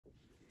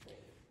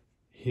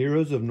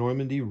Heroes of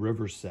Normandie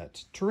River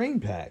Set.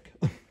 Terrain Pack.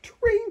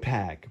 Terrain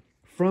Pack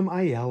from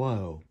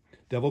ILO.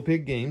 Devil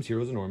Pig Games,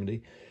 Heroes of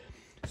Normandy.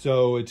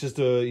 So it's just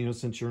a,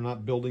 since you're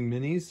not building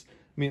minis,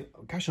 I mean,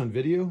 gosh, on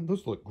video,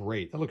 those look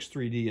great. That looks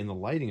 3D, and the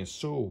lighting is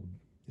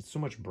it's so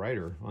much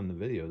brighter on the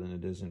video than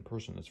it is in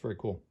person. It's very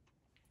cool.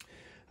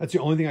 That's the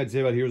only thing I'd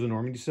say about Heroes of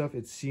Normandy stuff.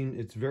 It's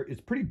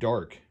pretty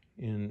dark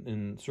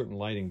in certain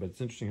lighting, but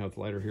it's interesting how it's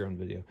lighter here on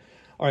video.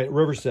 All right,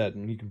 River Set,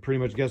 and you can pretty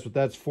much guess what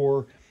that's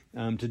for.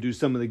 To do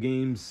some of the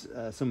games,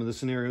 some of the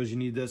scenarios, you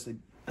need this. This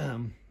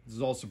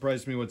is all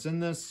surprised to me what's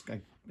in this.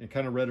 I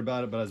kind of read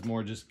about it, but I was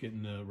more just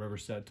getting a River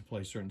Set to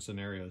play certain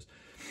scenarios.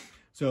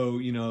 So,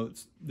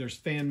 there's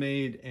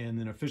fan-made and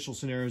then official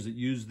scenarios that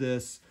use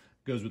this.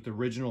 Goes with the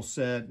original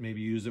set.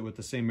 Maybe use it with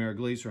the same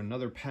Mariglis or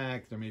another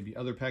pack. There may be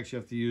other packs you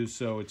have to use.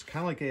 So it's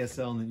kind of like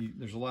ASL, and then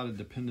there's a lot of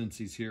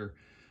dependencies here.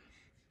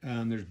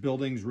 There's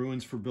buildings,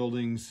 ruins for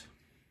buildings,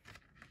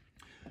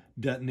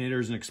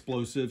 detonators and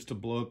explosives to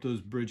blow up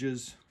those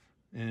bridges.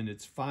 And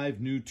it's 5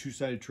 new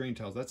 2-sided terrain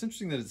tiles. That's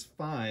interesting that it's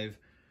 5,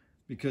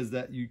 because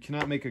that you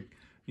cannot make a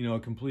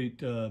complete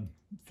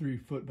 3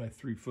 foot by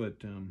 3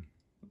 foot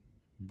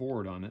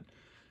board on it.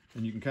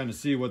 And you can kind of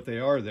see what they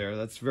are there.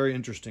 That's very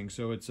interesting.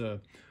 So it's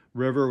a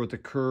river with a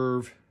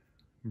curve,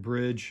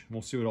 bridge.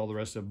 We'll see what all the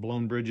rest of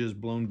blown bridges,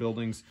 blown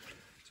buildings.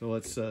 So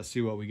let's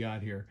see what we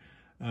got here.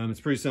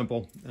 It's pretty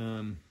simple.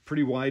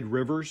 Pretty wide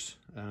rivers.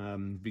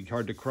 Be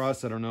hard to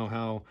cross. I don't know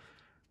how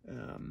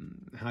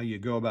you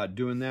go about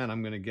doing that.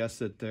 I'm going to guess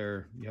that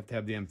you have to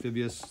have the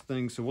amphibious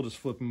thing. So we'll just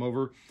flip them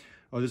over.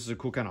 Oh, this is a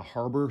cool kind of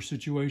harbor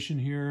situation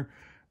here.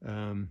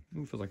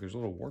 It feels like there's a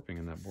little warping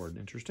in that board.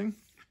 Interesting.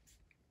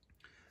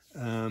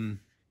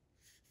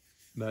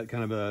 That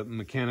kind of a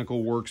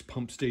mechanical works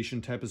pump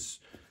station type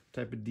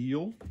of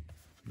deal.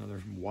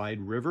 Another wide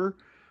river.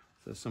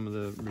 So some of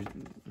the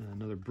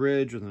another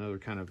bridge with another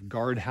kind of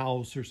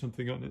guardhouse or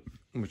something on it,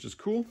 which is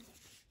cool.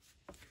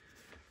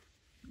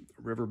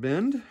 River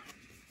bend.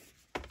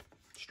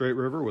 Straight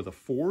river with a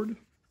ford.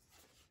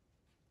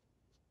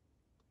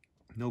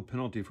 No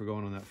penalty for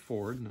going on that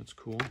ford. That's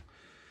cool.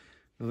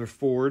 Another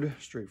ford.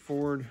 Straight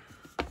forward.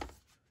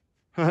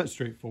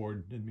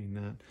 Straightforward. Didn't mean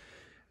that.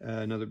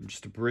 Another,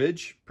 just a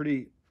bridge.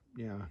 Pretty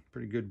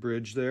good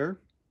bridge there.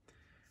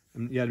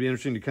 And yeah, it'd be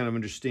interesting to kind of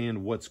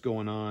understand what's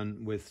going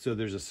on with, so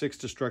there's a 6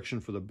 destruction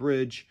for the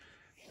bridge.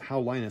 How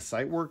line of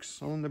sight works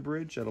on the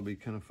bridge. That'll be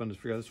kind of fun to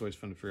figure out. That's always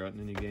fun to figure out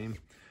in any game.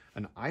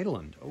 An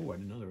island. Oh, I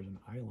didn't know there was an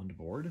island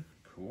board.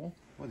 Cool.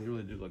 Well, they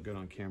really do look good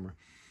on camera.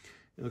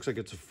 It looks like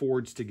it's a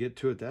fords to get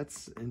to it.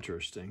 That's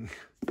interesting.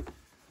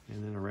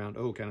 And then around,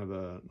 kind of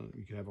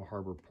you could have a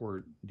harbor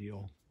port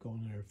deal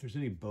going there. If there's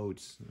any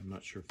boats, I'm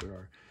not sure if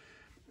there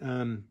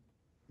are.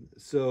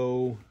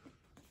 So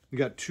we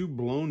got 2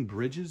 blown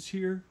bridges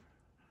here.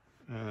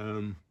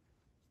 The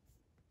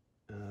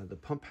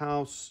pump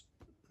house,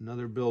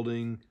 another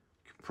building.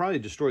 Could probably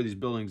destroy these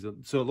buildings.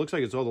 So it looks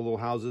like it's all the little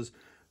houses.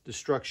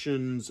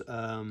 Destructions.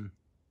 I'm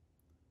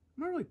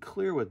not really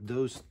clear what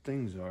those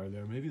things are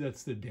there. Maybe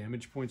that's the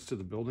damage points to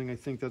the building. I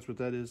think that's what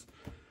that is.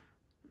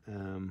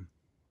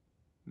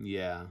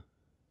 Yeah,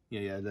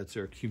 that's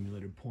their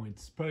accumulated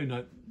points. Probably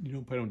not,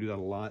 probably don't do that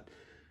a lot.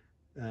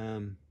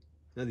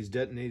 Now these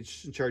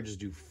detonation charges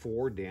do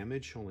 4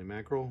 damage, only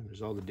mackerel.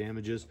 There's all the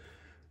damages.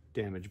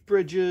 Damage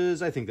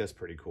bridges. I think that's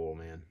pretty cool,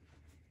 man.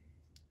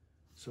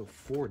 So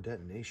 4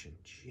 detonation,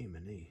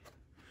 gee-many.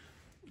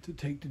 To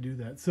take to do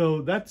that.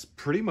 So that's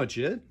pretty much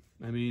it.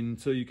 I mean,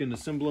 so you can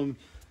assemble them,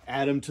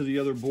 add them to the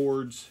other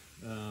boards.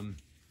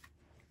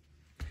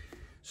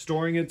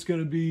 Storing it's going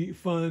to be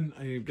fun.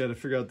 I've got to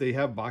figure out, they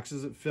have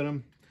boxes that fit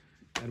them.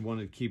 I'd want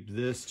to keep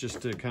this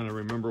just to kind of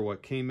remember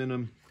what came in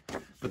them.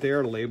 But they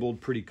are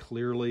labeled pretty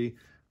clearly.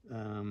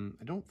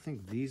 I don't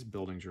think these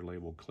buildings are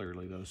labeled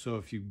clearly, though. So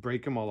if you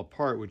break them all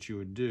apart, which you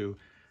would do,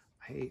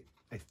 I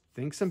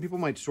think some people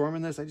might store them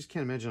in this. I just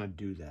can't imagine I'd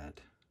do that.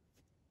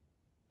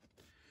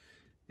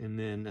 And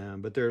then,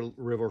 but they're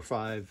River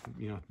 5,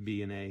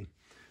 B and A.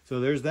 So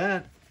there's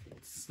that.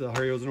 It's the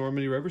Heroes of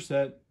Normandie River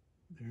Set.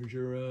 There's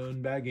your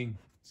unbagging.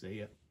 See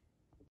ya.